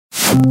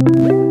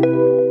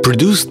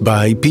Produced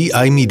by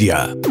PI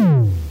Media.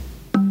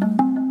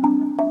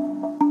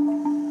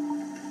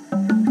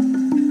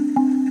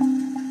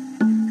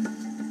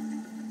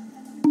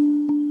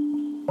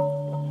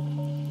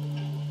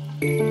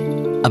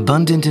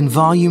 Abundant in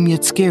volume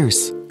yet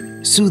scarce,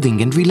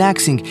 soothing and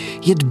relaxing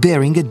yet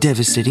bearing a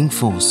devastating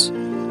force.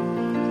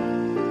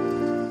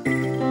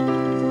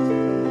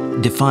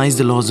 Defies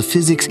the laws of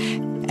physics,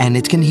 and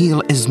it can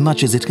heal as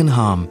much as it can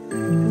harm.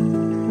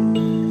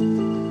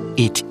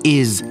 It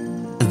is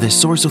the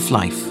source of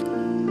life.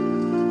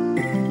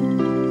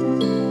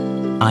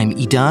 I'm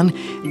Idan,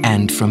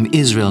 and from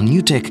Israel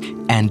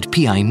NewTech and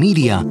PI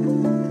Media,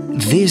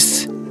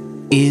 this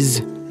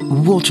is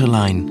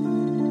Waterline.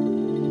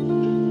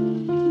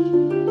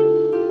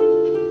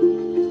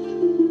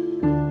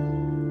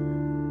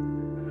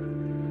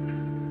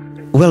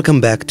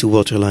 Welcome back to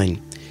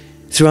Waterline.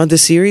 Throughout the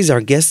series, our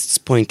guests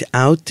point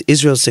out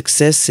Israel's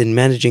success in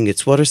managing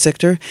its water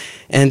sector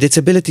and its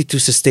ability to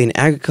sustain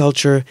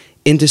agriculture,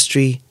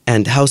 industry,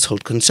 and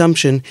household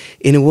consumption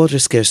in a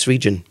water-scarce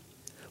region.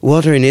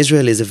 Water in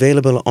Israel is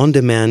available on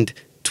demand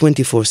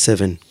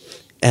 24/7,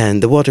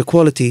 and the water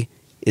quality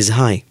is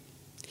high.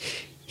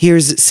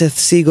 Here's Seth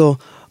Siegel,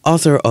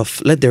 author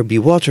of Let There Be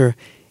Water,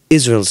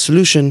 Israel's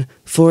Solution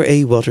for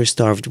a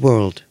Water-Starved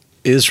World.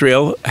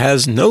 Israel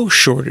has no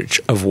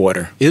shortage of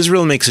water.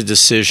 Israel makes a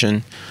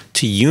decision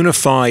to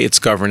unify its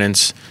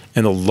governance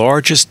in the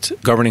largest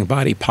governing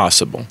body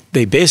possible.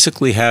 They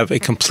basically have a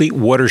complete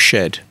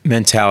watershed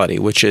mentality,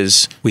 which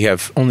is we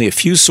have only a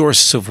few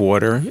sources of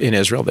water in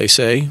Israel, they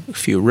say, a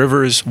few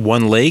rivers,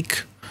 one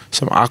lake,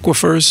 some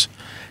aquifers,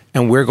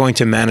 and we're going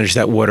to manage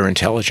that water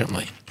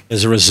intelligently.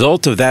 As a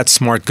result of that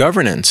smart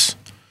governance,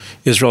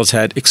 Israel's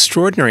had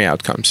extraordinary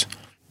outcomes.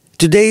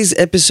 Today's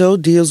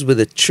episode deals with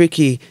a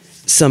tricky,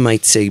 some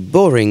might say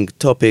boring,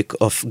 topic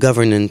of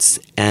governance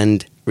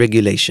and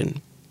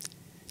regulation.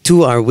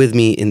 Two are with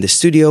me in the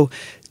studio,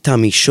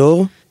 Tami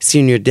Shor,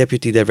 Senior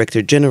Deputy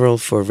Director General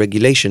for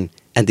Regulation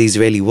at the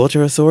Israeli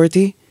Water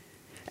Authority,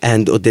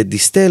 and Oded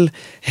Distel,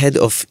 Head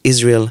of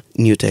Israel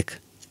NewTech.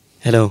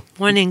 Hello.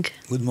 Morning.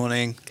 Good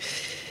morning.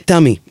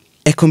 Tami,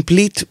 a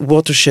complete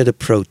watershed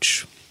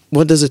approach,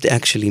 what does it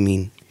actually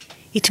mean?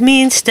 It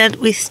means that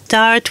we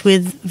start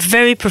with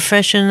very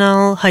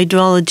professional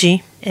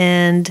hydrology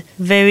and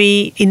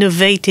very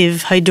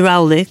innovative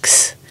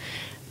hydraulics,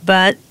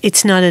 but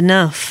it's not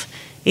enough.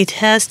 It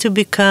has to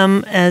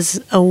become as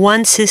a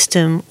one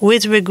system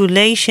with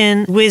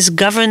regulation, with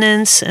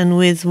governance, and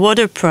with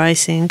water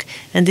pricing.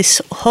 And this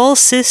whole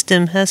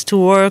system has to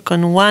work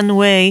on one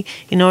way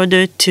in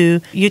order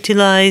to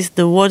utilize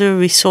the water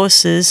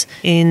resources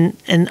in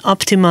an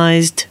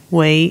optimized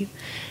way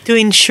to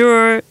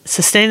ensure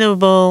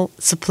sustainable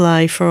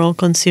supply for all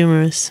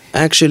consumers.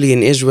 Actually,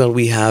 in Israel,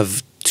 we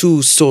have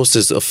two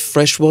sources of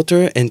fresh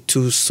water and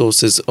two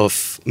sources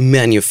of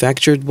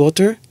manufactured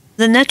water.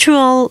 The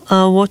natural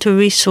water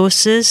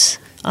resources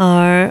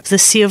are the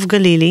Sea of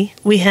Galilee.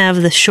 We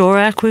have the shore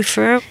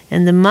aquifer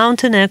and the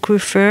mountain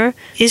aquifer.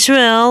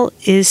 Israel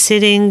is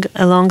sitting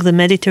along the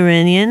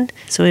Mediterranean,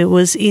 so it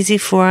was easy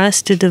for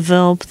us to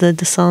develop the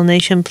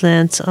desalination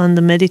plants on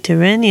the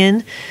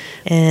Mediterranean.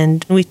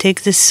 And we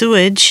take the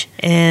sewage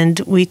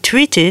and we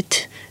treat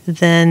it.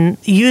 Then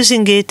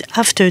using it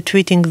after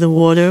treating the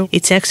water,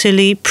 it's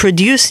actually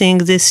producing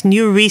this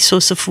new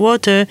resource of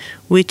water,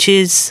 which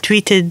is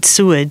treated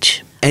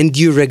sewage. And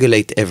you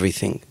regulate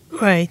everything.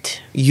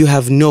 Right. You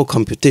have no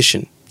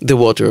competition, the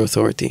Water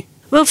Authority.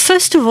 Well,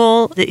 first of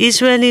all, the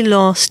Israeli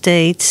law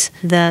states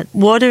that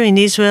water in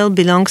Israel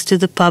belongs to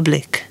the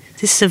public.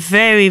 This is a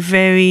very,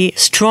 very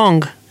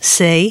strong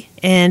say,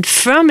 and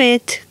from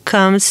it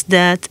comes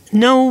that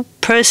no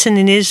person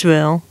in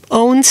Israel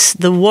owns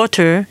the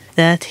water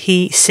that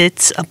he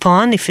sits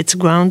upon, if it's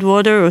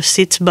groundwater, or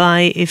sits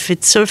by, if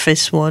it's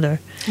surface water.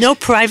 No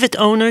private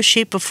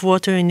ownership of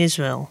water in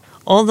Israel.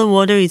 All the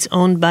water is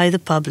owned by the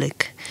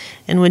public.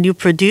 And when you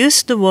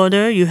produce the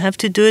water, you have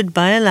to do it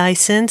by a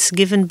license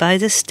given by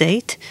the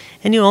state,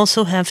 and you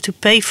also have to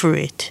pay for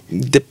it.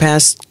 The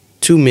past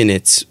 2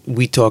 minutes,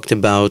 we talked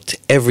about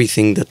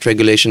everything that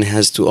regulation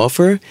has to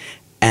offer,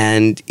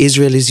 and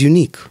Israel is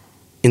unique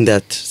in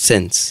that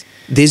sense.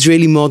 The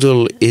Israeli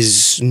model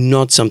is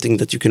not something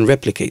that you can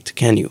replicate,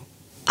 can you?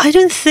 I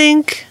don't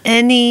think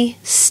any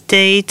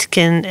state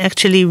can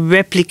actually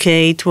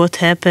replicate what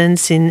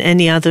happens in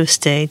any other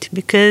state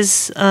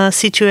because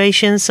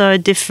situations are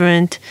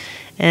different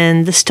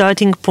and the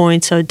starting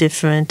points are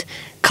different.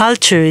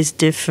 Culture is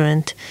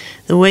different.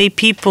 The way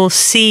people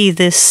see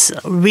this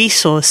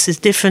resource is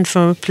different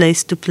from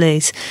place to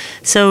place.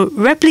 So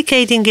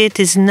replicating it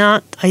is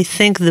not, I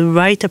think, the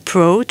right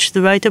approach.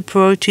 The right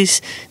approach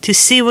is to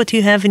see what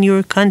you have in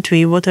your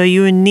country, what are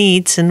your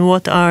needs, and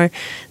what are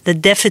the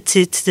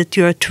deficits that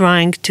you are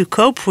trying to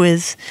cope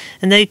with,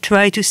 and then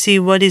try to see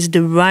what is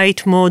the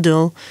right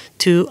model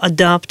to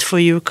adopt for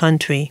your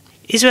country.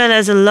 Israel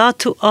has a lot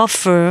to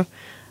offer,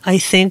 I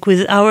think,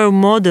 with our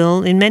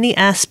model in many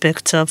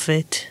aspects of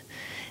it.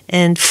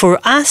 And for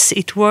us,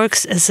 it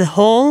works as a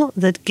whole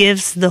that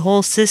gives the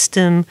whole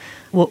system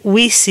what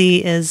we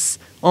see as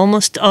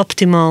almost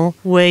optimal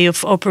way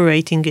of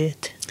operating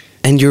it.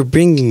 And you're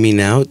bringing me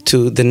now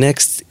to the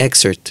next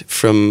excerpt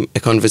from a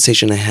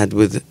conversation I had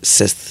with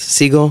Seth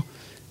Siegel.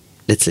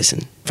 Let's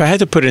listen. If I had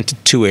to put it into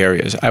two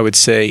areas, I would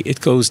say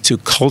it goes to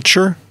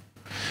culture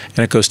and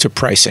it goes to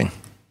pricing.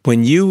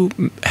 When you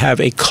have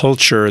a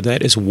culture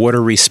that is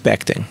water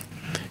respecting,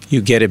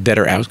 you get a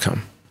better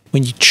outcome.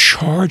 When you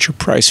charge a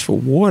price for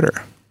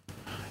water,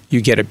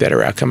 you get a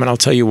better outcome. And I'll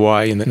tell you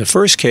why. And in the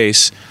first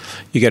case,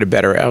 you get a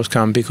better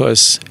outcome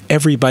because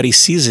everybody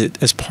sees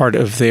it as part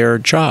of their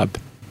job.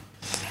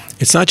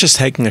 It's not just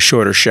taking a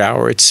shorter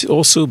shower. It's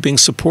also being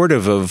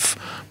supportive of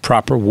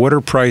proper water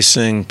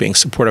pricing, being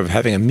supportive of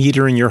having a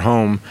meter in your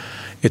home.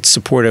 It's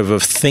supportive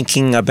of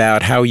thinking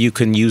about how you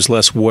can use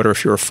less water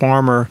if you're a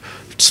farmer,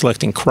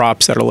 selecting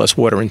crops that are less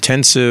water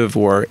intensive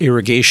or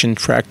irrigation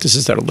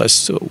practices that are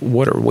less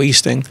water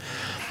wasting.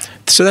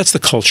 So that's the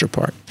culture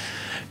part.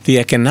 The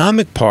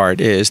economic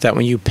part is that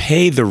when you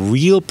pay the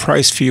real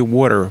price for your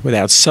water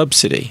without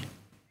subsidy,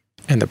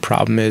 and the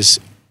problem is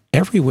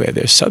everywhere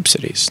there's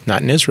subsidies,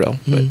 not in Israel,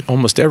 but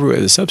almost everywhere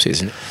there's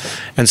subsidies.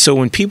 And so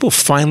when people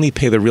finally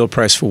pay the real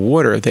price for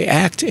water, they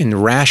act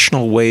in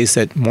rational ways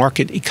that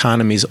market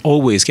economies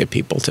always get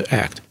people to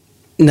act.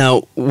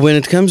 Now, when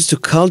it comes to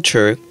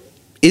culture,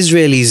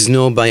 Israelis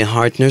know by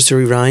heart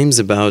nursery rhymes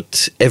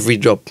about every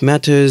drop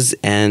matters,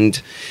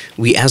 and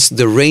we ask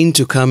the rain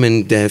to come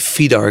and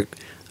feed our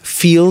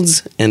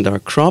fields and our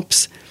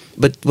crops.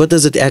 But what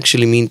does it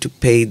actually mean to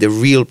pay the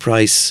real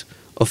price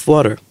of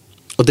water?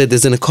 Oded,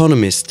 as an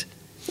economist,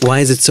 why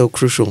is it so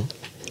crucial?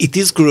 It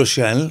is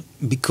crucial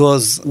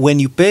because when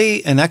you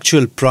pay an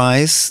actual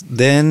price,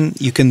 then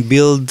you can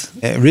build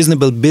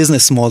reasonable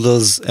business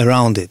models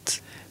around it.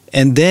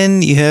 And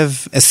then you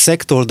have a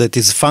sector that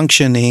is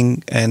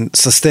functioning and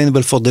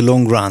sustainable for the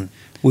long run,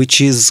 which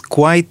is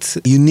quite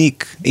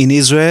unique in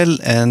Israel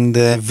and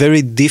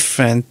very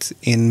different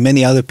in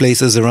many other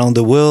places around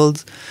the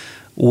world,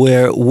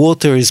 where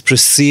water is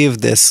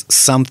perceived as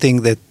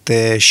something that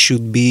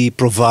should be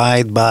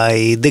provided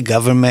by the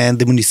government,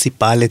 the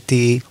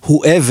municipality,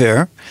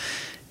 whoever,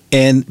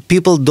 and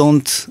people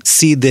don't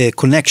see the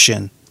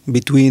connection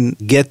between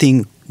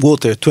getting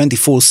water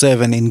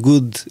 24/7 in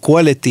good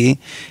quality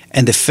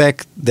and the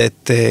fact that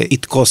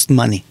it costs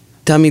money.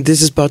 Tami,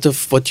 this is part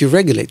of what you're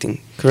regulating,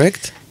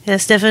 correct?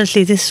 Yes,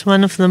 definitely. This is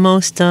one of the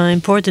most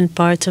important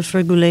parts of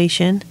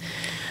regulation.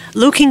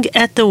 Looking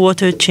at the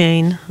water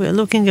chain, we're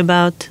looking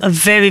about a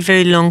very,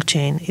 very long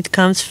chain. It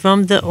comes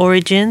from the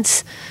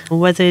origins,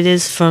 whether it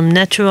is from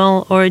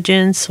natural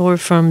origins or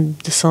from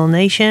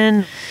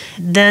desalination.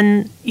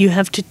 Then you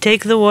have to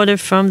take the water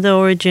from the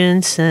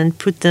origins and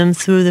put them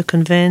through the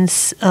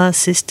conveyance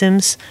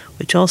systems,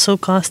 which also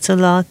costs a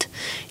lot.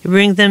 You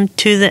bring them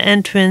to the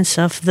entrance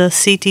of the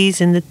cities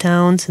and the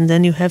towns, and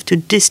then you have to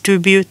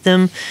distribute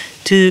them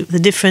to the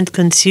different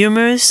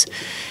consumers.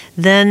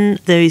 Then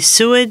there is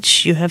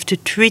sewage. You have to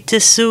treat the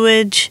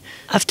sewage.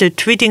 After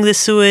treating the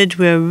sewage,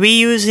 we're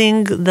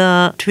reusing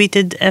the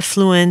treated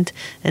effluent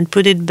and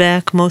put it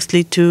back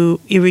mostly to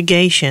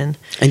irrigation.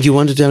 And you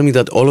want to tell me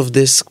that all of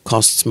this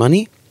costs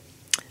money?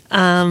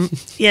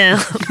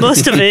 Yeah,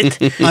 most of it.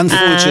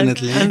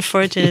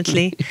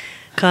 Unfortunately.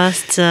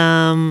 Costs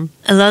a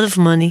lot of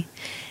money.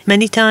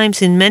 Many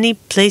times in many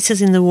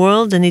places in the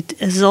world, and it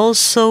has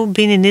also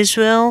been in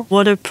Israel,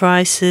 water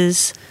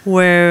prices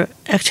were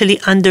actually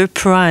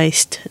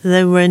underpriced.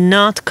 They were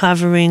not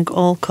covering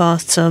all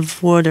costs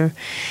of water.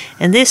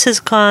 And this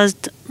has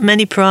caused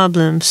many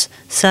problems,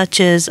 such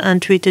as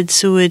untreated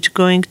sewage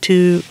going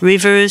to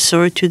rivers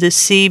or to the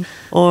sea,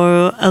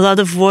 or a lot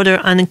of water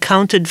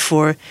unaccounted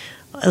for,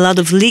 a lot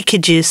of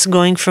leakages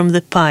going from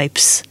the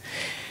pipes.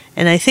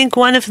 And I think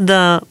one of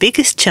the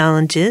biggest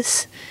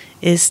challenges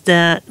is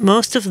that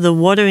most of the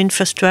water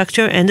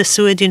infrastructure and the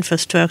sewage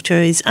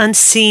infrastructure is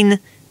unseen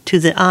to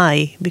the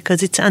eye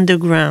because it's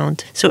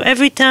underground. So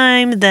every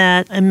time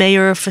that a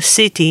mayor of a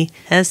city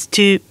has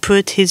to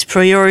put his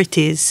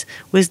priorities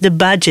with the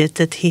budget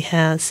that he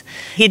has,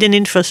 hidden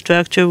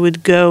infrastructure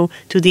would go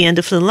to the end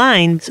of the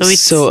line.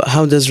 So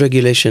how does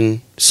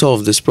regulation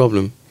solve this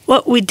problem?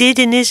 What we did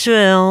in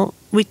Israel,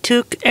 we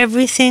took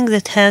everything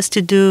that has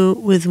to do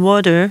with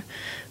water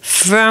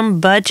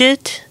from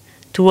budget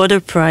to water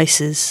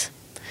prices.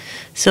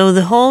 So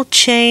the whole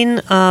chain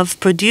of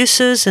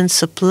producers and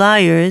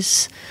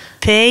suppliers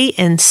pay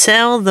and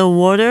sell the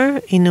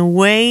water in a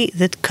way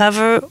that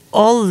cover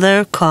all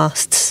their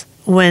costs.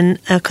 When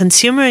a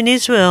consumer in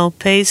Israel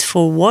pays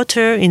for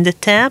water in the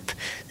tap,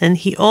 then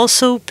he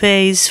also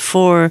pays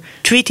for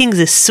treating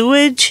the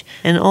sewage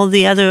and all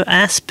the other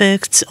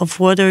aspects of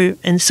water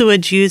and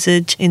sewage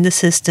usage in the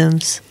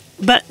systems.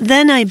 But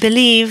then I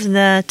believe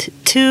that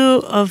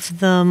two of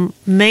the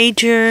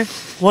major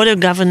water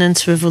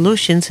governance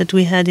revolutions that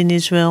we had in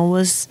Israel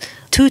was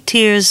two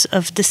tiers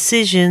of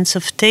decisions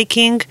of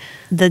taking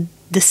the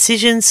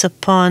decisions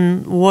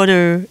upon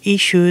water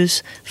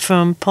issues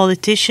from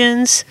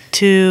politicians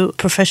to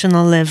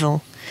professional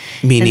level.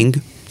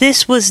 Meaning?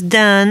 This was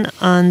done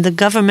on the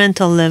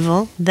governmental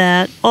level,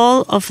 that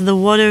all of the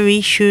water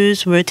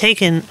issues were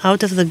taken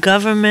out of the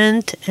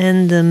government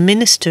and the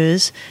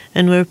ministers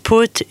and were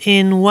put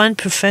in one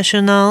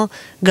professional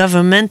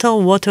governmental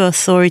water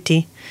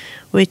authority,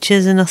 which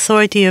is an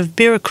authority of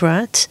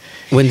bureaucrats.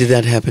 When did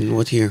that happen?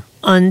 What year?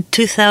 On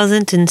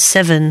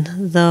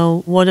 2007,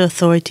 the Water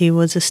Authority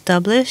was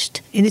established.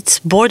 In its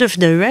board of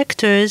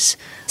directors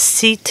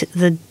sit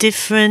the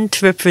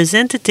different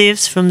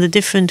representatives from the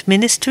different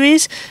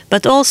ministries,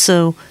 but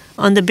also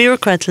on the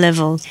bureaucrat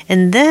level.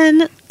 And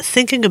then,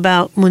 thinking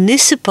about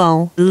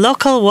municipal,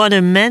 local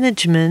water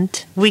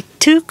management, we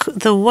took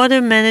the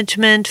water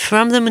management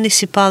from the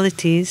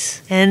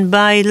municipalities, and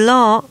by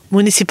law,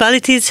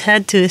 municipalities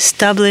had to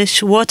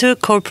establish water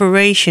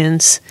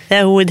corporations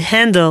that would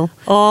handle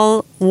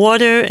all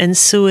water and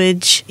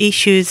sewage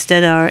issues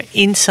that are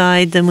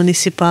inside the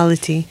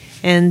municipality.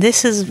 And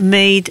this has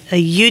made a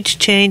huge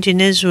change in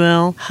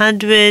Israel.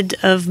 Hundreds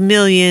of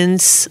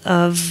millions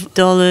of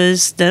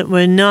dollars that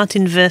were not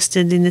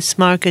invested in this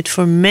market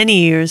for many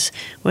years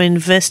were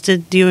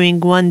invested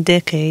during 1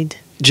 decade.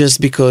 Just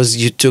because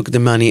you took the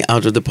money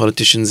out of the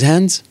politicians'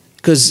 hands?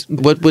 Because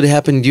what would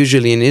happen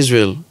usually in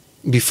Israel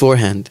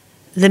beforehand?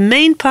 The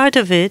main part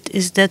of it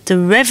is that the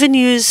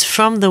revenues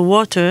from the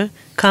water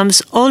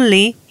comes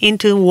only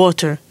into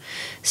water.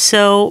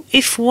 So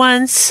if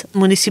once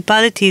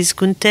municipalities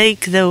can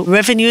take the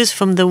revenues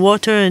from the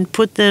water and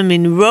put them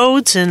in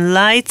roads and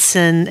lights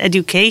and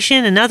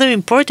education and other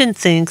important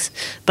things,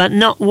 but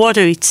not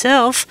water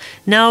itself,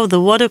 now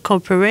the water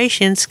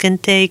corporations can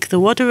take the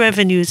water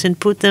revenues and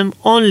put them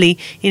only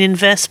in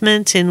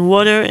investments in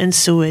water and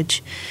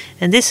sewage.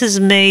 And this has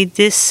made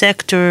this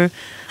sector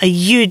a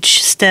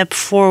huge step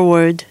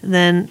forward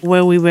than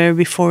where we were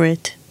before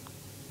it.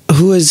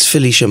 Who is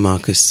Felicia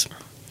Marcus?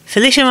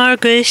 Felicia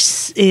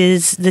Marcus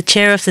is the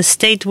chair of the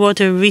State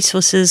Water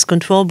Resources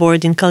Control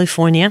Board in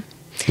California.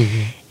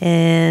 Mm-hmm.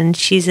 And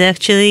she's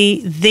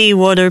actually the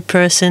water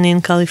person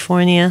in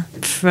California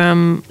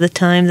from the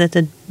time that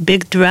the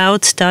big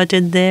drought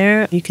started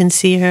there. You can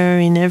see her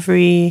in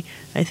every,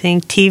 I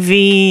think,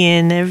 TV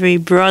and every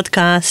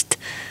broadcast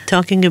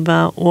talking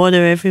about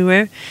water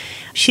everywhere.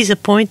 She's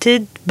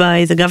appointed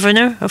by the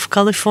governor of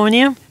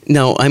California.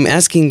 Now, I'm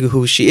asking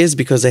who she is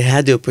because I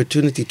had the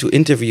opportunity to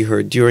interview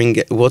her during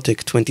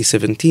WATEC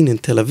 2017 in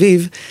Tel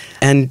Aviv.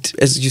 And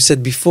as you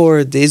said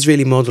before, the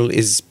Israeli model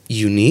is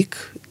unique.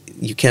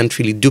 You can't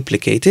really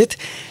duplicate it.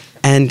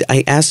 And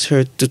I asked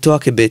her to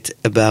talk a bit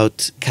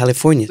about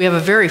California. We have a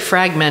very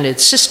fragmented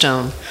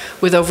system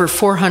with over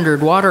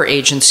 400 water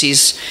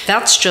agencies.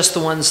 That's just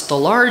the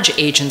large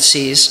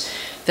agencies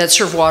that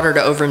serve water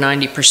to over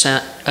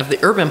 90% of the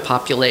urban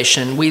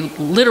population. We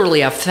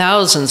literally have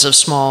thousands of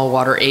small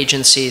water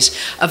agencies,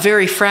 a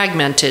very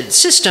fragmented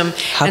system.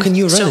 How can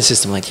you run a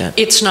system like that?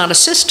 It's not a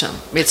system.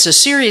 It's a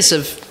series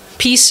of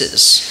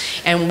pieces,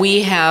 and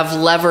we have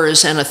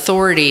levers and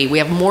authority. We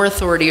have more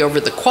authority over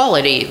the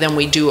quality than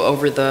we do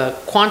over the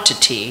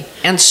quantity.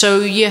 And so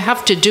you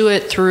have to do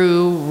it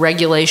through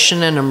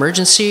regulation and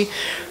emergency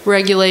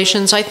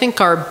regulations. I think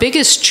our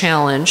biggest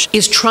challenge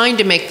is trying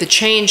to make the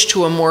change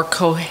to a more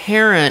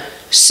coherent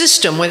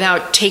system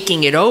without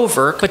taking it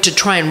over, but to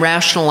try and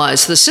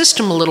rationalize the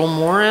system a little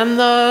more. And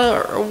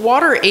the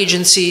water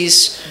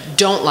agencies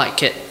don't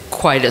like it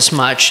quite as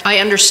much. I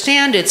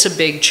understand it's a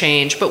big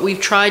change, but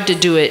we've tried to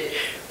do it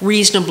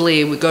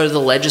reasonably. We go to the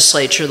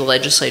legislature. The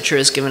legislature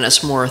has given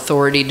us more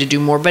authority to do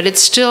more, but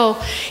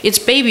it's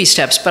baby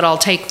steps, but I'll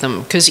take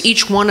them because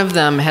each one of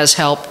them has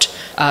helped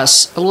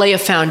us lay a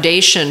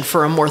foundation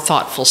for a more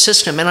thoughtful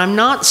system. And I'm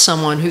not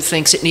someone who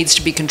thinks it needs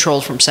to be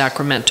controlled from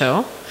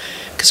Sacramento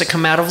because I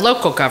come out of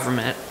local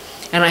government.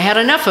 And I had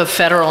enough of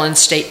federal and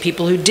state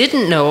people who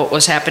didn't know what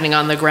was happening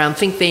on the ground,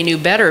 think they knew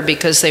better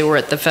because they were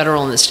at the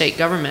federal and the state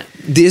government.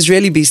 The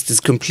Israeli beast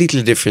is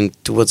completely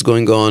different to what's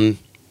going on,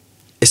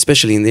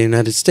 especially in the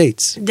United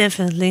States.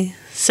 Definitely.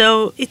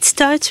 So it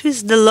starts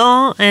with the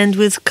law and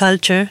with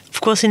culture.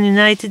 Of course, in the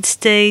United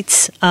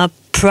States, a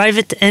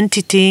private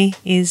entity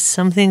is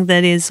something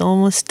that is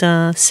almost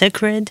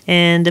sacred,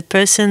 and the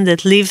person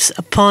that lives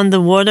upon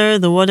the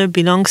water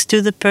belongs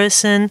to the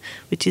person,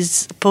 which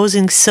is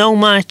opposing so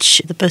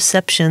much the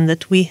perception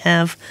that we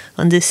have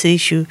on this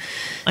issue.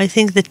 I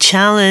think the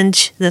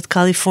challenge that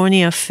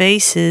California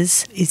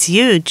faces is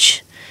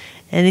huge.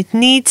 And it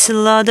needs a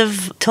lot of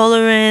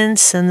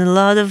tolerance and a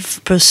lot of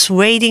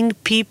persuading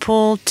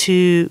people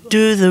to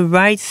do the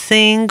right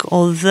thing,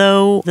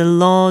 although the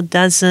law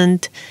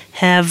doesn't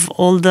have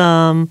all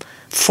the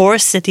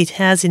force that it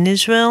has in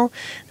Israel.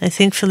 I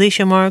think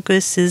Felicia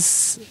Marcus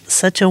is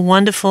such a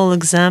wonderful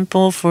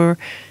example for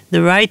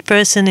the right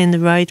person in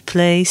the right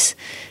place.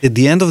 At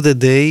the end of the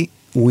day,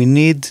 we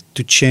need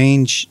to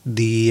change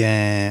the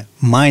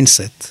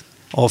mindset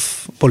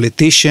of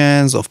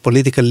politicians, of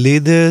political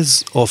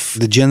leaders, of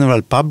the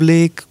general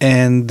public.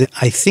 And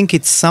I think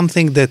it's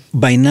something that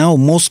by now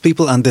most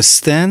people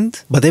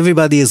understand, but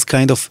everybody is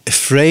kind of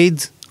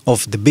afraid of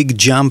the big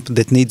jump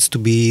that needs to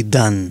be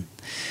done.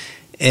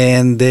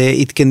 And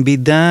it can be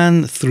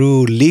done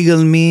through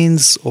legal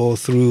means or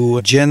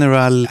through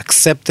general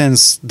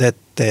acceptance that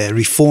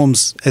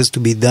reforms has to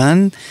be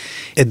done.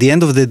 At the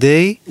end of the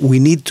day, we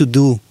need to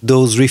do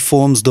those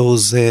reforms,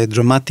 those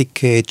dramatic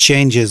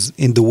changes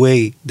in the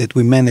way that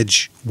we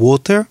manage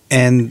water.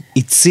 And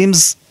it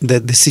seems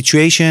that the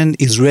situation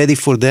is ready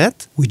for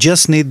that. We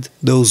just need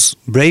those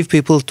brave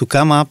people to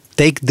come up,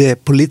 take the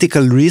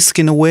political risk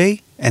in a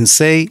way, and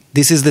say,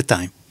 this is the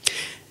time.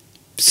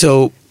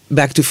 So,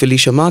 back to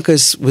Felicia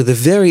Marcus with a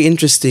very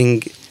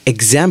interesting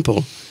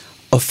example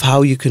of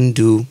how you can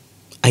do,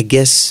 I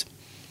guess,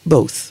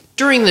 both.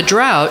 During the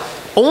drought,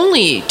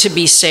 only to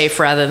be safe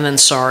rather than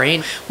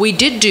sorry, we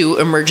did do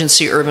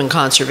emergency urban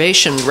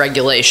conservation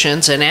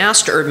regulations and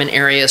asked urban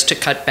areas to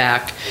cut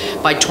back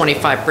by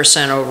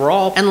 25%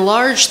 overall. And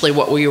largely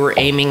what we were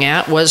aiming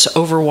at was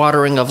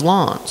overwatering of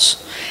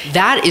lawns.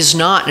 That is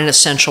not an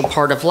essential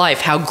part of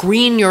life. How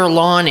green your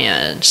lawn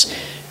is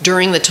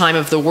during the time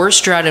of the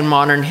worst drought in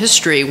modern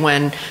history,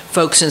 when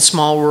folks in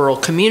small rural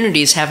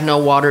communities have no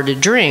water to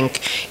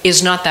drink,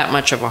 is not that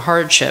much of a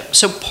hardship.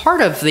 So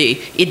part of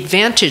the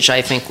advantage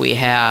I think we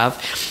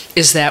have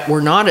is that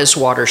we're not as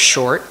water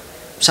short.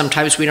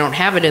 Sometimes we don't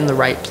have it in the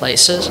right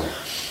places.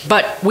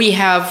 But we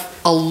have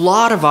a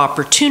lot of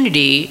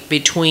opportunity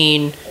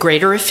between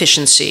greater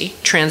efficiency,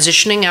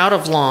 transitioning out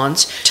of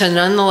lawns, to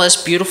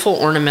nonetheless beautiful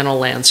ornamental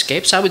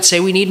landscapes. I would say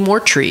we need more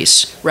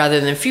trees rather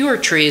than fewer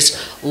trees,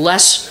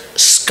 less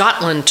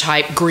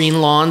Scotland-type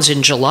green lawns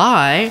in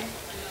July.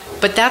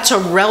 But that's a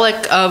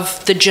relic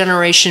of the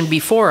generation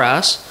before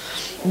us,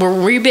 where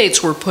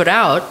rebates were put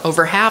out,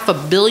 over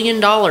 $500 million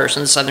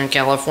in Southern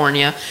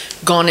California,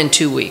 gone in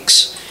 2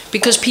 weeks.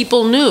 Because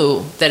people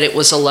knew that it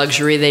was a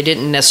luxury they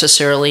didn't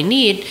necessarily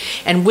need,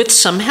 and with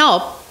some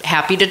help,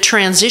 happy to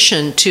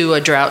transition to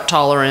a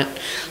drought-tolerant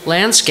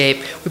landscape.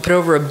 We put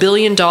over $1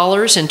 billion into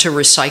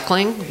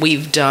recycling.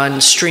 We've done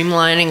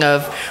streamlining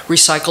of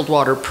recycled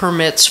water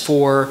permits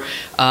for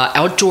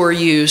outdoor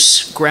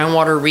use,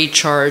 groundwater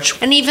recharge,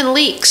 and even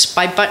leaks.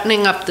 By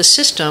buttoning up the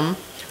system,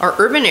 our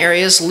urban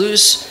areas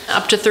lose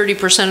up to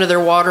 30% of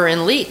their water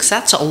in leaks.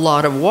 That's a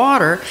lot of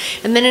water.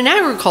 And then in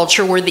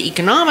agriculture, where the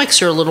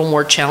economics are a little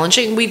more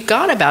challenging, we've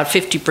got about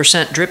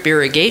 50% drip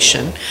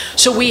irrigation.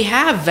 So we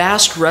have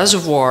vast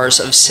reservoirs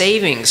of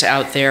savings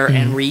out there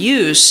and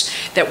reuse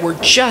that we're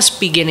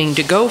just beginning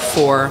to go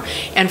for.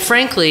 And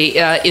frankly,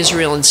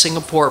 Israel and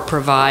Singapore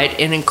provide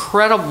an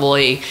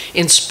incredibly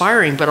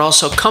inspiring but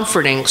also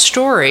comforting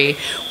story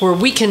where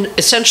we can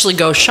essentially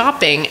go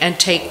shopping and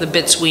take the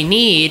bits we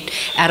need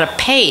at a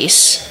pace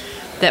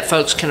that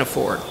folks can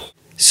afford.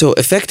 So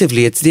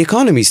effectively, it's the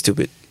economy,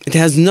 stupid. It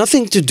has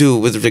nothing to do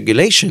with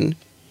regulation.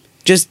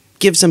 Just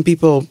give some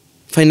people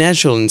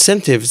financial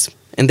incentives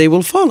and they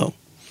will follow.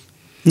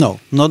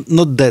 No, not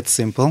that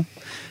simple.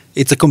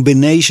 It's a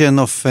combination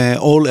of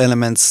all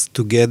elements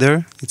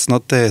together. It's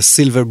not a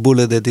silver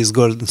bullet that is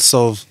going to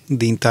solve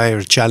the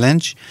entire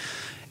challenge.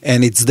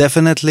 And it's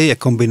definitely a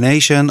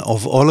combination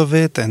of all of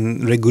it,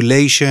 and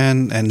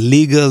regulation and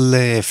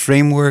legal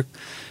framework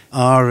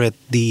are at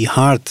the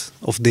heart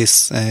of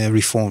this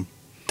reform.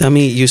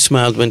 Tami, you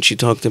smiled when she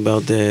talked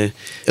about the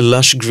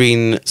lush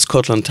green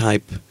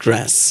Scotland-type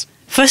grass.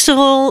 First of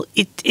all,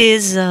 it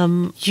is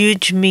a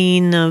huge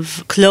mean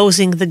of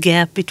closing the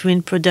gap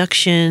between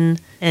production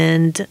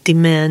and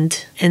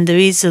demand. And there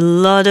is a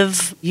lot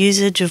of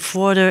usage of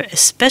water,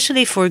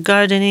 especially for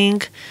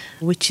gardening,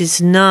 which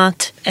is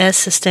not as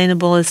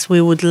sustainable as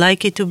we would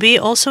like it to be,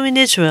 also in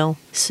Israel.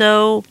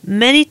 So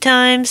many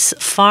times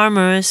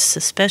farmers,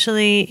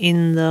 especially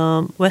in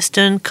the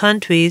Western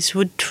countries,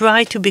 would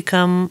try to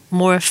become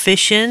more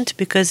efficient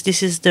because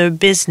this is their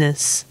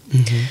business.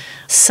 Mm-hmm.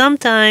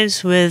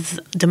 Sometimes with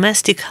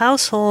domestic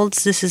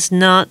households, this is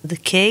not the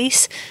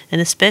case, and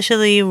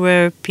especially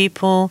where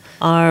people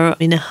are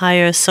in a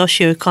higher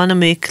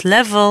socioeconomic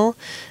level,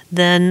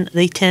 then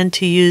they tend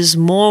to use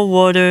more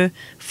water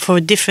for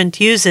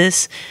different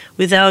uses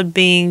without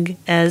being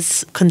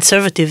as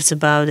conservatives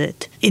about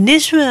it. In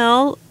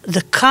Israel,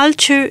 the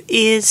culture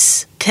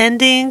is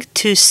tending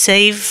to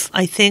save,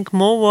 I think,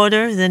 more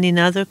water than in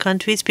other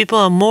countries. People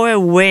are more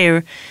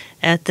aware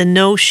at the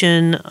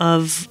notion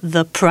of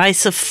the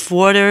price of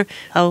water,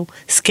 how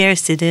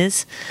scarce it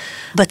is.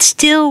 But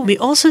still, we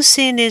also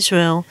see in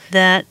Israel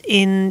that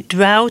in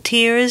drought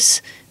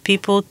years,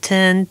 people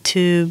tend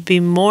to be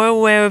more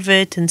aware of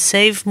it and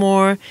save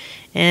more.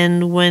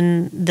 And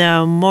when there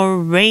are more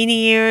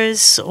rainy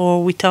years,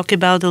 or we talk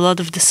about a lot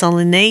of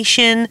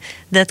desalination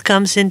that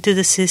comes into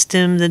the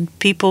system, then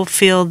people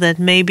feel that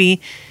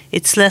maybe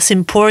it's less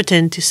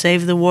important to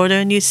save the water,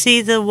 and you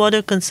see the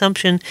water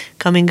consumption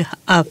coming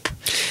up.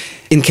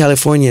 In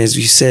California, as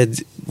you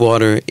said,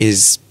 water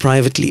is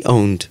privately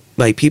owned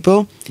by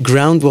people.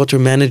 Groundwater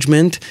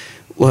management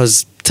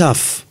was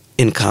tough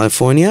in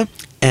California,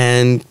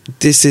 and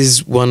this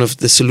is one of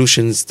the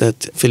solutions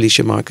that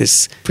Felicia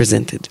Marcus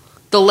presented.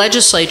 The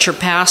legislature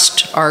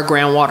passed our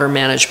groundwater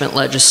management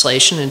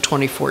legislation in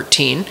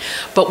 2014,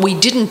 but we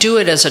didn't do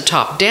it as a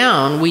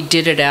top-down. We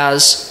did it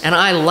as, and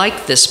I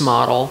like this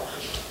model,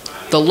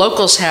 The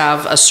locals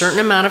have a certain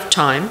amount of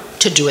time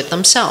to do it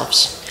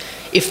themselves.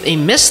 If they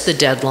miss the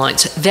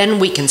deadlines, then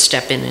we can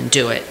step in and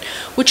do it,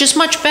 which is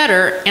much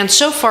better. And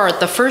so far, at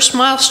the first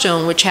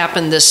milestone, which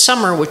happened this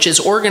summer, which is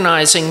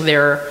organizing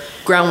their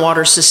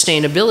groundwater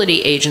sustainability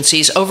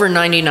agencies, over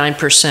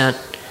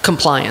 99%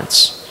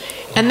 compliance.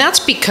 And that's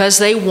because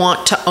they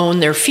want to own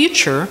their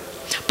future,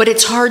 but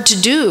it's hard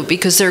to do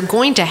because they're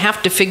going to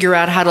have to figure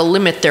out how to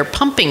limit their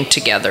pumping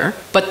together.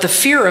 But the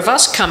fear of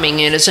us coming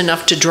in is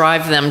enough to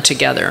drive them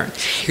together.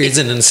 Here's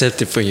an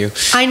incentive for you.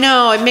 I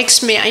know, it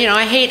makes me,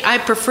 I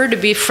prefer to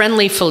be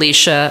friendly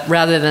Felicia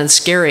rather than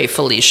scary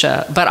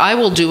Felicia, but I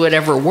will do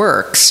whatever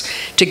works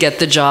to get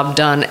the job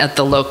done at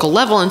the local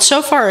level. And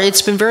so far,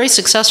 it's been very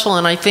successful.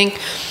 And I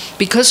think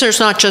because there's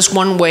not just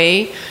one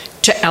way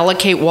to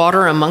allocate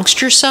water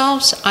amongst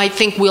yourselves, I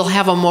think we'll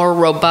have a more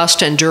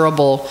robust and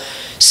durable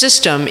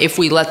system if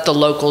we let the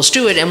locals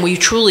do it and we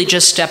truly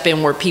just step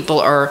in where people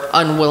are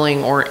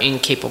unwilling or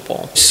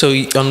incapable. So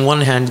on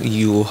one hand,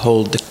 you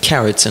hold the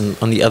carrots and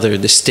on the other,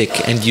 the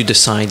stick, and you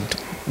decide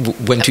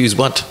when to use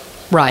what.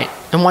 Right.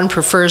 And one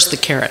prefers the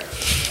carrot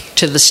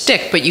to the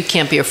stick, but you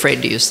can't be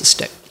afraid to use the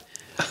stick.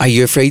 Are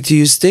you afraid to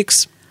use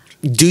sticks?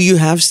 Do you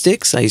have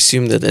sticks? I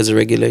assume that as a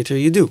regulator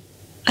you do.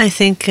 I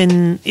think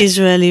in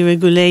Israeli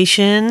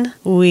regulation,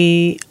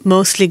 we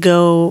mostly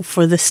go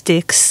for the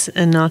sticks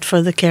and not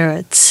for the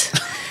carrots.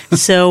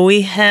 So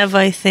we have,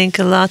 I think,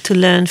 a lot to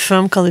learn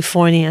from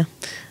California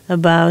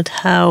about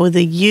how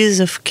the use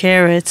of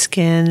carrots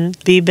can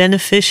be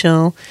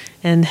beneficial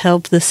and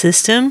help the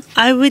system.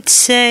 I would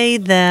say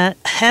that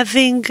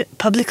having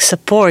public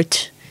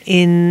support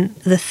in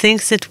the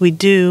things that we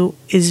do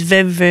is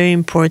very, very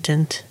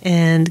important.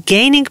 And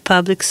gaining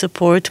public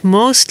support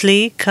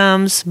mostly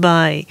comes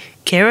by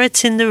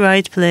carrots in the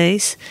right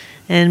place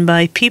and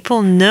by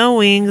people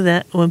knowing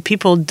that when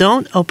people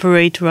don't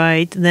operate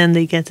right, then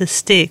they get a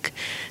stick.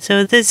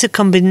 So there's a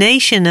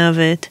combination of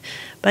it,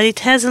 but it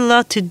has a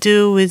lot to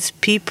do with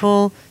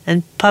people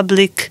and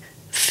public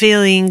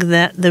feeling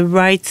that the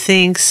right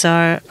things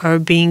are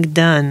being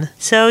done.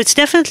 So it's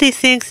definitely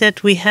things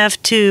that we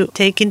have to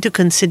take into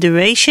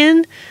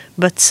consideration,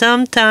 but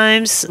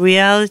sometimes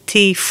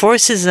reality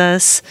forces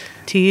us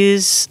to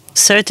use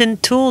certain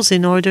tools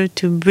in order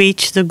to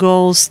reach the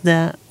goals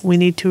that we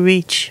need to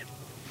reach.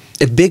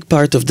 A big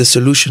part of the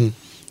solution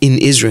in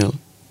Israel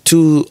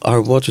to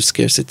our water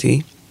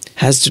scarcity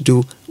has to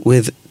do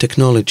with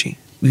technology.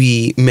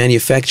 We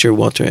manufacture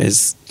water,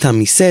 as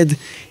Tami said.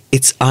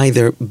 It's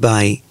either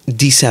by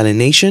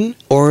desalination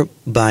or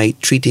by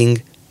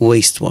treating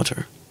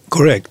wastewater.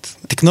 Correct.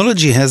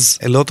 Technology has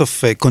a lot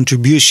of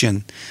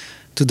contribution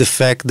to the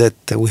fact that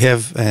we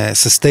have a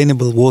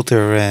sustainable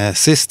water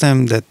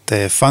system that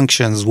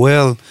functions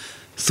well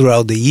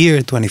throughout the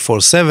year,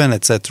 24/7,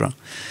 etc.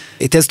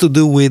 It has to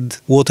do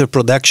with water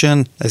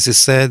production, as you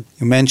said,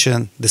 you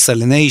mentioned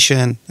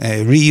desalination,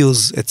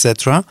 reuse,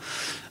 etc.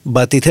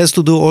 But it has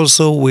to do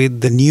also with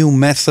the new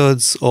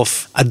methods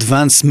of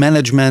advanced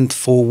management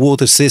for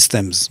water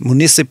systems,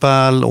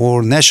 municipal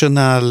or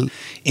national,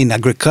 in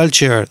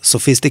agriculture,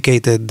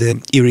 sophisticated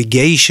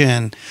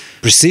irrigation,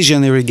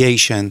 precision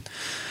irrigation.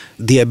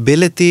 The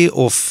ability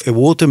of a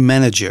water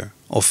manager,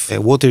 of a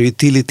water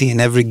utility in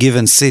every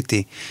given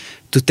city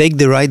to take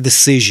the right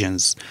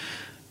decisions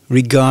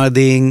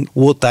regarding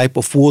what type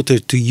of water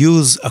to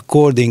use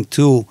according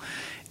to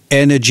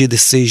energy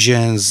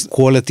decisions,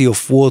 quality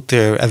of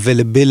water,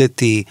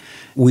 availability,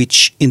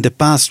 which in the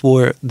past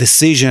were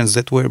decisions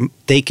that were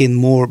taken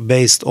more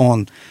based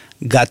on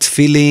gut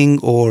feeling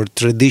or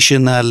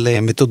traditional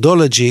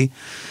methodology.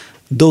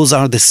 Those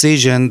are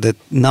decisions that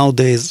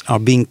nowadays are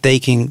being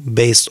taken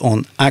based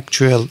on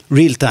actual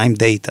real-time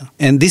data.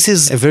 And this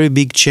is a very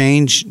big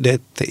change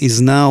that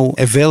is now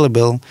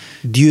available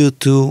due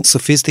to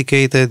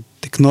sophisticated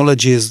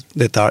technologies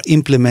that are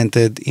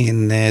implemented in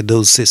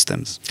those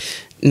systems.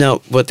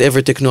 Now,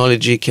 whatever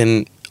technology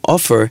can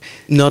offer,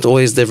 not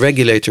always the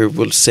regulator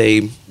will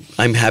say,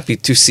 I'm happy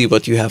to see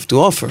what you have to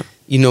offer.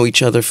 You know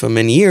each other for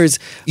many years.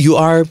 You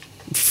are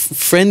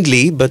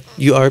friendly, but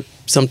you are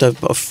some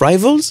type of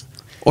rivals?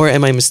 Or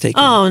am I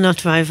mistaken? Oh,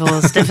 not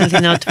rivals.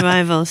 Definitely not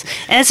rivals.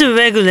 As a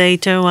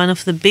regulator, one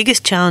of the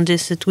biggest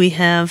challenges that we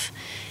have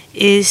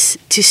is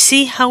to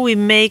see how we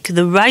make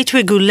the right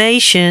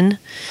regulation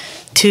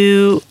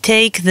to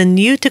take the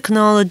new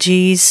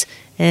technologies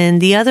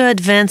and the other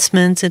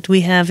advancements that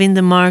we have in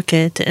the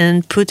market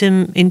and put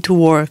them into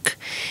work.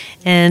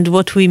 And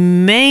what we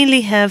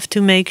mainly have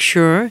to make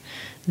sure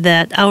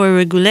that our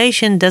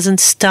regulation doesn't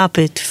stop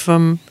it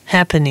from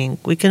happening.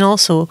 We can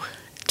also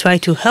try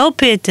to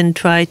help it and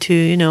try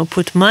to,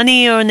 put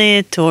money on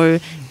it or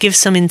give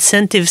some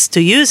incentives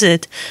to use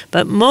it.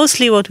 But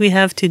mostly what we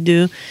have to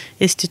do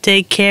is to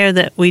take care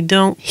that we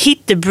don't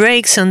hit the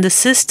brakes on the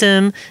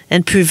system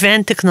and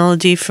prevent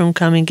technology from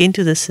coming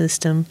into the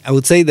system. I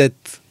would say that,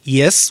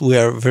 yes, we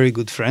are very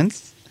good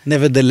friends.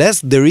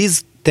 Nevertheless, there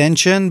is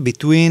tension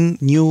between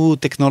new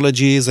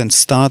technologies and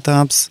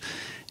startups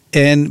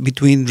and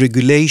between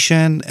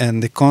regulation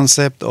and the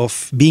concept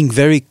of being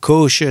very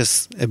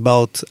cautious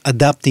about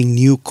adapting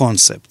new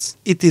concepts.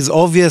 It is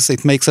obvious,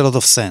 it makes a lot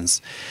of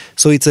sense.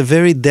 So it's a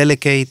very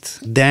delicate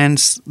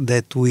dance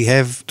that we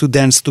have to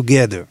dance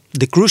together.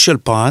 The crucial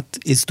part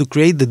is to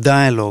create the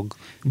dialogue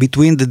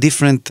between the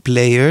different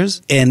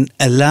players and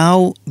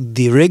allow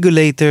the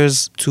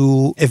regulators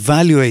to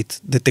evaluate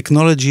the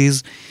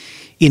technologies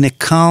in a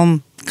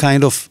calm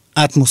kind of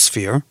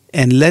atmosphere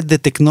and let the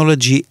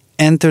technology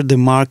enter the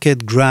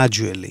market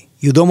gradually.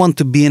 You don't want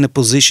to be in a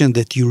position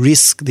that you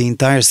risk the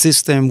entire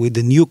system with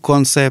a new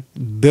concept,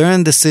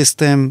 burn the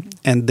system,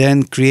 and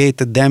then create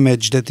a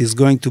damage that is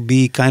going to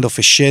be kind of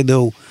a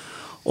shadow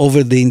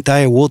over the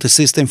entire water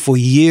system for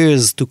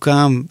years to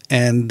come,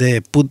 and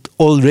put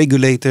all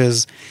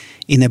regulators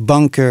in a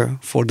bunker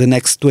for the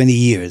next 20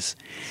 years.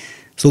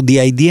 So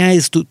the idea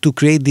is to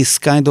create this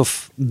kind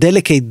of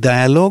delicate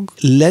dialogue,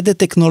 let the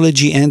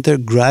technology enter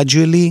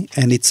gradually,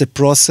 and it's a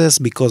process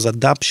because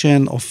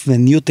adoption of a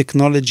new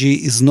technology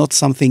is not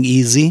something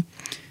easy.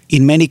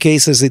 In many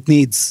cases, it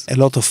needs a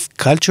lot of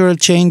cultural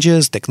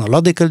changes,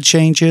 technological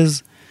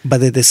changes,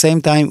 but at the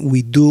same time,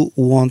 we do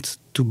want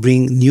to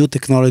bring new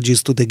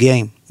technologies to the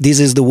game. This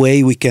is the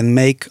way we can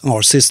make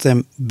our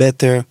system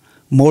better,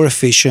 more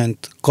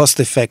efficient,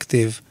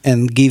 cost-effective,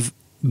 and give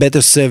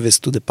better service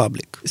to the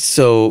public.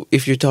 So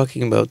if you're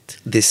talking about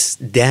this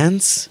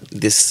dance,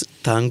 this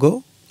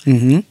tango,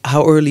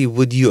 how early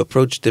would you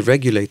approach the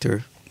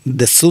regulator?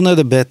 The sooner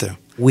the better.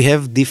 We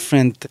have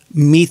different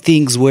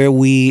meetings where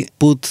we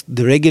put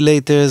the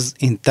regulators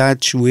in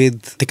touch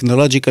with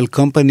technological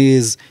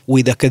companies,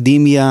 with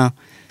academia.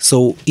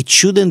 So it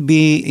shouldn't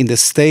be in the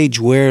stage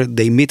where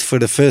they meet for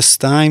the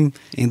first time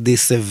in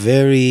this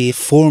very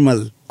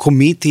formal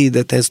committee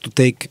that has to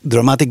take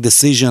dramatic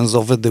decisions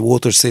over the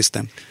water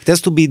system. It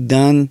has to be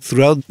done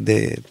throughout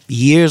the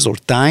years or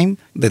time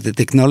that the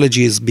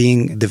technology is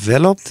being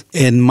developed.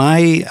 And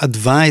my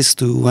advice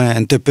to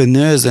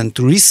entrepreneurs and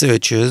to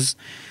researchers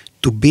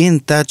to be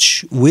in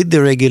touch with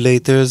the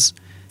regulators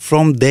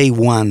from day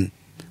one,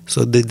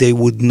 so that they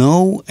would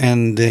know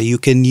and you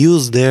can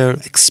use their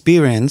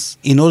experience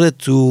in order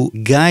to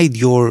guide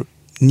your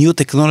new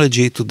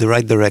technology to the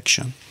right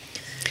direction.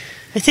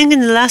 I think in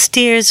the last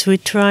years we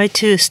tried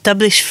to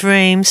establish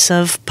frames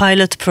of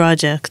pilot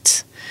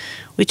projects,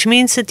 which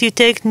means that you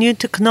take new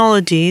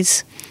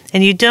technologies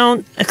and you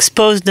don't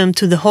expose them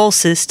to the whole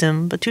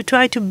system, but you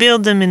try to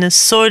build them in a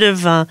sort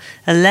of a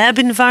lab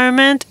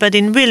environment, but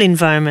in real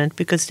environment,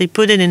 because they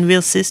put it in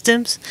real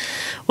systems.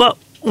 What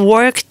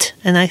worked,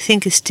 and I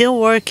think is still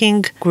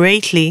working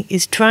greatly,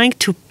 is trying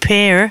to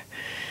pair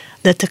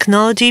the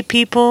technology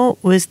people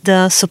with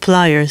the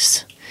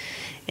suppliers.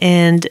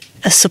 And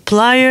a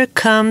supplier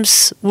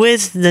comes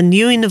with the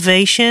new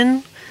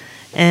innovation,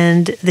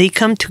 and they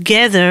come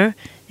together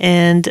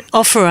and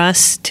offer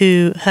us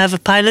to have a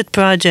pilot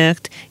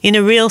project in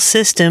a real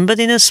system, but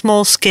in a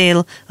small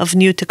scale of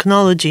new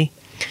technology.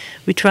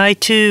 We try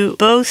to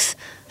both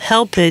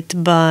help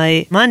it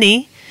by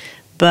money,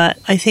 but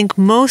I think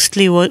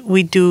mostly what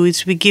we do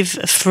is we give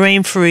a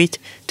frame for it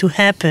to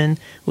happen,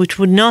 which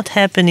would not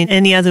happen in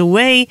any other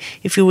way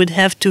if we would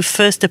have to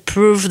first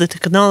approve the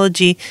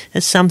technology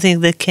as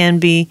something that can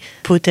be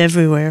put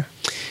everywhere.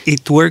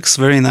 It works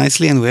very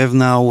nicely, and we have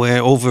now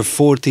over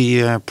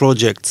 40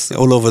 projects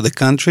all over the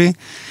country.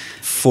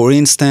 For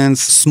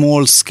instance,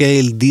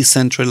 small-scale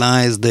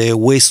decentralized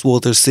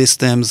wastewater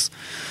systems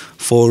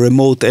for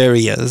remote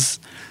areas,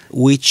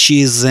 which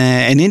is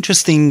an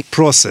interesting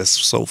process.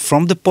 So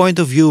from the point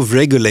of view of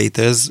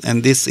regulators,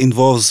 and this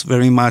involves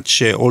very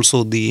much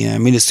also the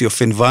Ministry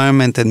of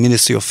Environment and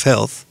Ministry of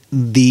Health,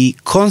 the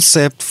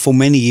concept for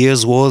many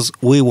years was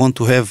we want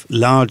to have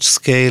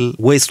large-scale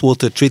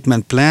wastewater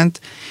treatment plant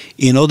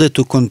in order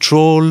to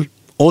control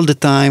all the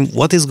time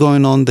what is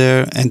going on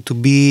there and to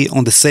be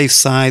on the safe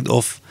side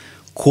of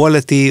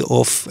quality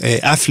of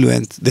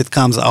affluent that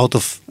comes out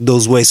of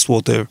those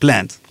wastewater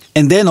plants.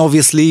 And then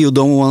obviously you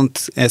don't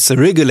want, as a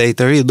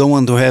regulator, you don't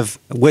want to have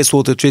a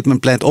wastewater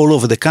treatment plant all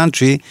over the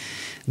country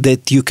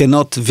that you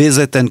cannot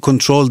visit and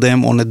control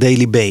them on a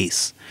daily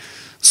basis.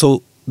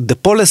 So the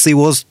policy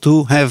was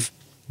to have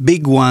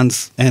big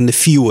ones and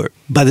fewer.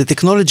 But the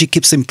technology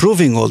keeps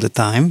improving all the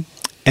time,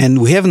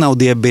 and we have now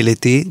the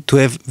ability to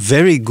have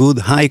very good,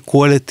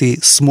 high-quality,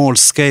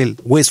 small-scale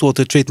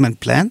wastewater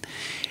treatment plant.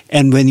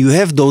 And when you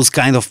have those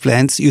kind of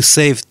plants, you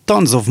save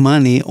tons of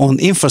money on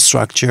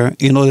infrastructure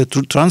in order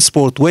to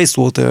transport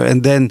wastewater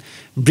and then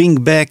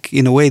bring back,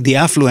 in a way, the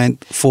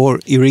affluent for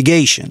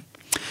irrigation.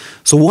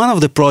 So one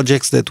of the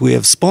projects that we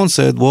have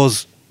sponsored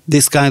was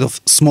this kind of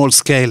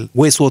small-scale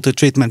wastewater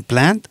treatment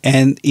plant,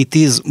 and it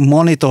is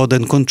monitored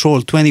and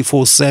controlled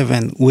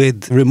 24/7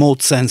 with remote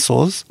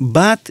sensors.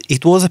 But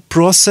it was a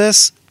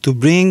process to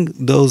bring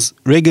those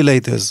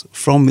regulators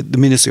from the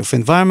Ministry of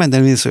Environment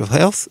and Ministry of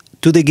Health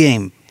to the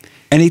game.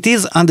 And it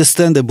is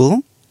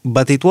understandable,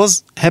 but it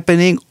was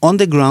happening on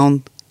the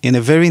ground in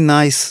a very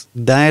nice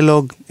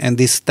dialogue and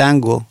this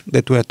tango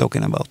that we are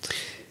talking about.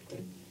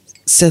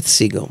 Seth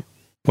Siegel.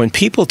 When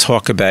people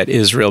talk about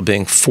Israel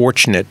being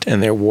fortunate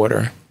in their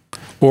water,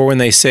 Or when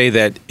they say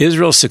that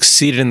Israel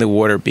succeeded in the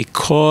water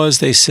because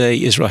they say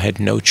Israel had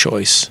no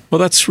choice. Well,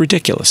 that's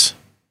ridiculous.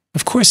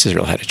 Of course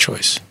Israel had a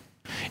choice.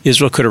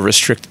 Israel could have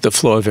restricted the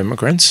flow of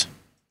immigrants,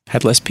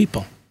 had less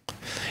people.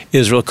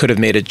 Israel could have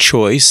made a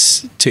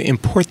choice to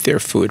import their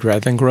food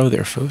rather than grow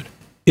their food.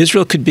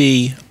 Israel could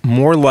be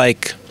more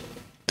like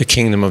the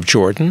Kingdom of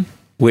Jordan,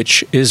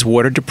 which is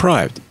water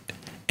deprived,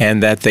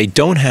 and that they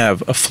don't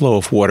have a flow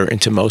of water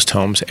into most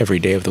homes every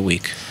day of the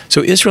week.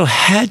 So Israel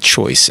had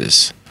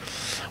choices.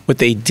 What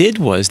they did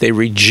was they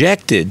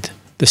rejected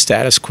the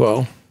status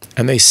quo,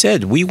 and they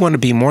said, we want to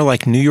be more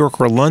like New York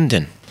or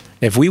London.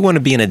 If we want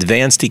to be an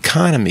advanced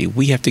economy,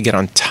 we have to get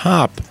on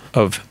top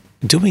of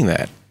doing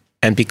that.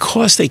 And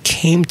because they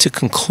came to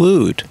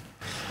conclude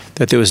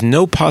that there was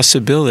no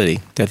possibility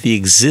that the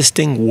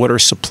existing water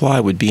supply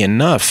would be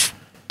enough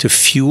to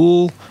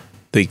fuel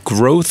the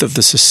growth of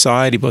the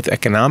society, both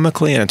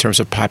economically and in terms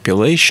of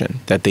population,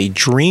 that they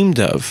dreamed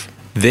of,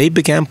 they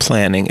began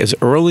planning as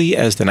early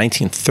as the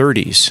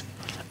 1930s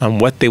on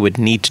what they would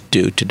need to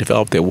do to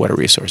develop their water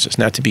resources.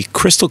 Now, to be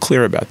crystal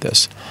clear about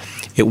this,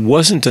 it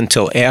wasn't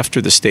until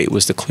after the state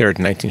was declared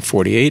in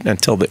 1948,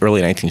 until the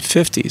early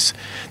 1950s,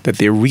 that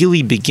they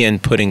really began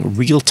putting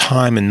real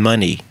time and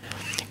money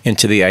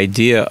into the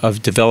idea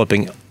of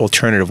developing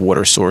alternative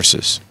water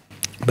sources.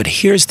 But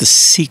here's the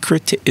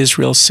secret to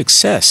Israel's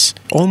success.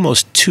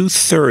 Almost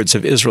 2/3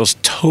 of Israel's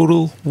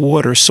total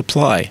water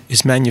supply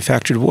is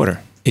manufactured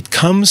water. It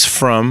comes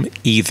from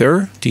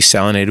either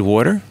desalinated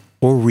water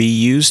or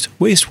reused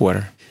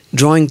wastewater.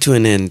 Drawing to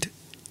an end,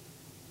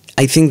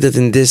 I think that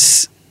in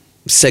this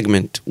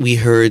segment we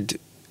heard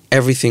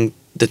everything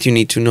that you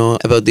need to know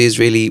about the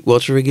Israeli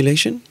water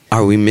regulation.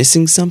 Are we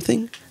missing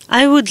something?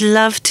 I would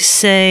love to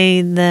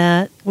say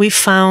that we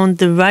found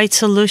the right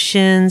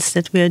solutions,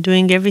 that we are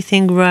doing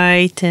everything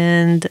right,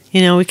 and,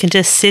 we can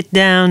just sit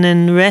down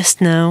and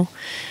rest now.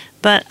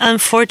 But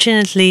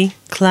unfortunately,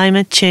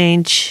 climate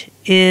change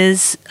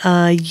is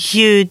a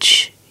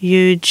huge,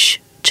 huge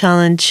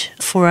challenge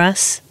for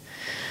us.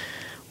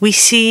 We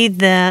see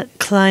that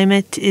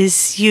climate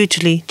is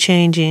hugely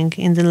changing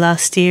in the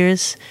last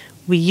years.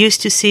 We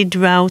used to see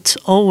droughts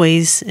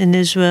always in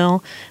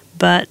Israel,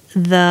 but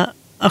the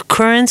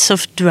occurrence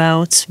of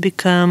droughts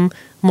become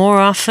more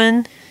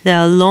often. They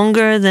are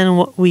longer than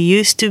what we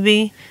used to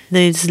be.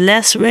 There's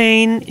less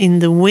rain in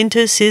the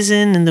winter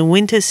season, and the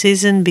winter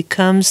season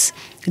becomes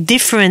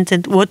different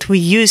than what we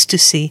used to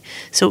see.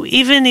 So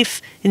even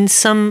if in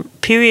some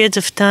periods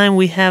of time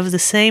we have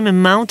the same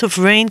amount of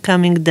rain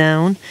coming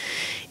down,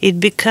 it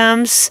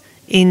becomes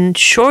in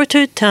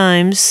shorter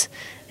times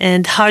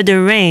and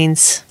harder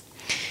rains.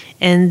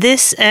 And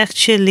this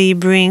actually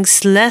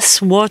brings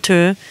less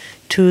water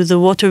to the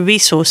water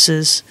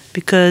resources,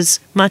 because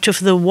much of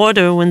the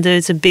water, when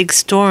there's a big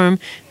storm,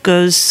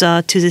 goes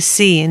to the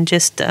sea and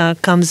just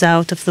comes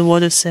out of the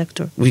water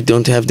sector. We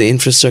don't have the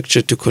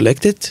infrastructure to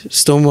collect it,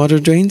 stormwater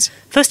drains?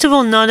 First of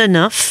all, not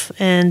enough,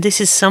 and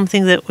this is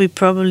something that we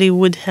probably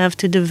would have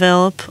to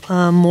develop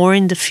more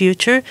in the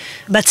future.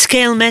 But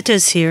scale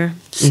matters here.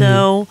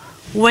 So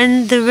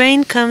when the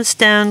rain comes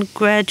down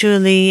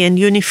gradually and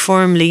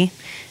uniformly,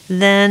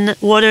 then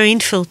water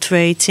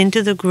infiltrates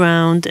into the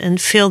ground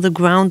and fill the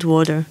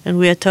groundwater. And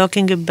we are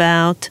talking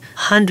about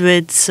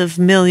hundreds of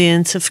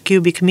millions of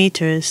cubic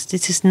meters.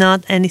 This is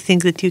not anything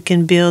that you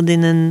can build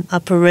in an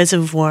upper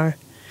reservoir.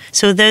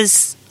 So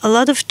there's a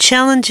lot of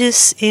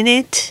challenges in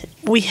it.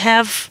 We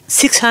have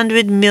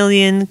 600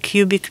 million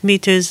cubic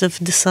meters of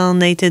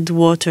desalinated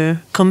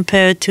water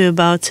compared to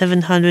about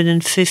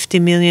 750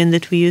 million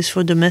that we use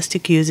for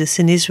domestic uses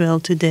in Israel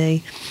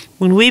today.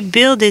 When we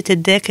built it a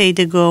decade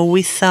ago,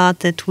 we thought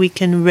that we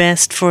can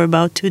rest for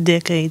about 2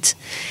 decades.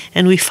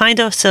 And we find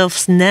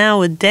ourselves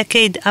now, a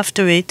decade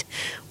after it,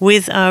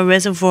 with our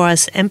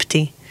reservoirs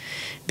empty,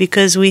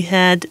 because we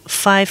had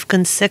 5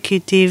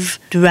 consecutive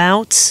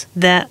droughts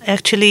that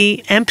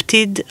actually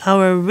emptied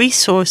our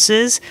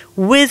resources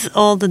with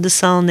all the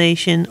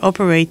desalination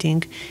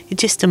operating.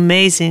 It's just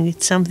amazing.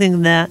 It's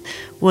something that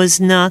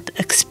was not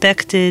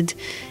expected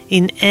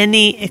in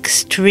any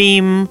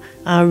extreme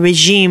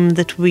regime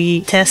that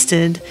we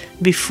tested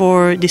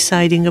before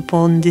deciding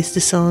upon this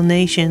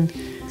desalination.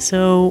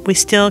 So we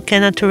still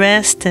cannot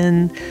rest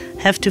and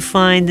have to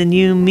find the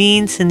new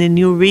means and the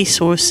new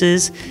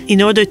resources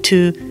in order to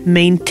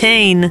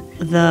maintain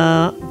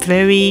the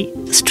very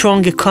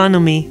strong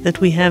economy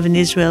that we have in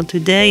Israel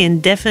today.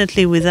 And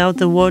definitely without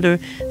the water,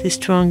 this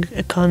strong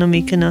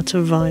economy cannot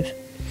survive.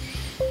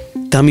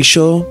 Tami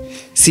Shor,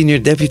 Senior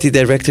Deputy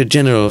Director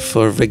General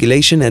for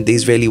Regulation at the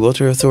Israeli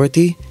Water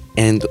Authority,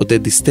 and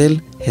Oded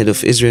Distel, Head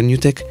of Israel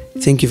Newtek.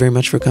 Thank you very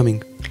much for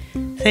coming.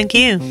 Thank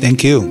you.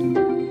 Thank you.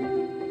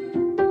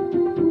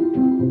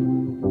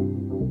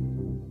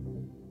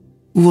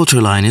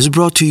 Waterline is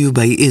brought to you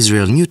by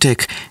Israel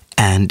Newtek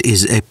and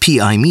is a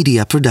PI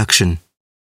Media production.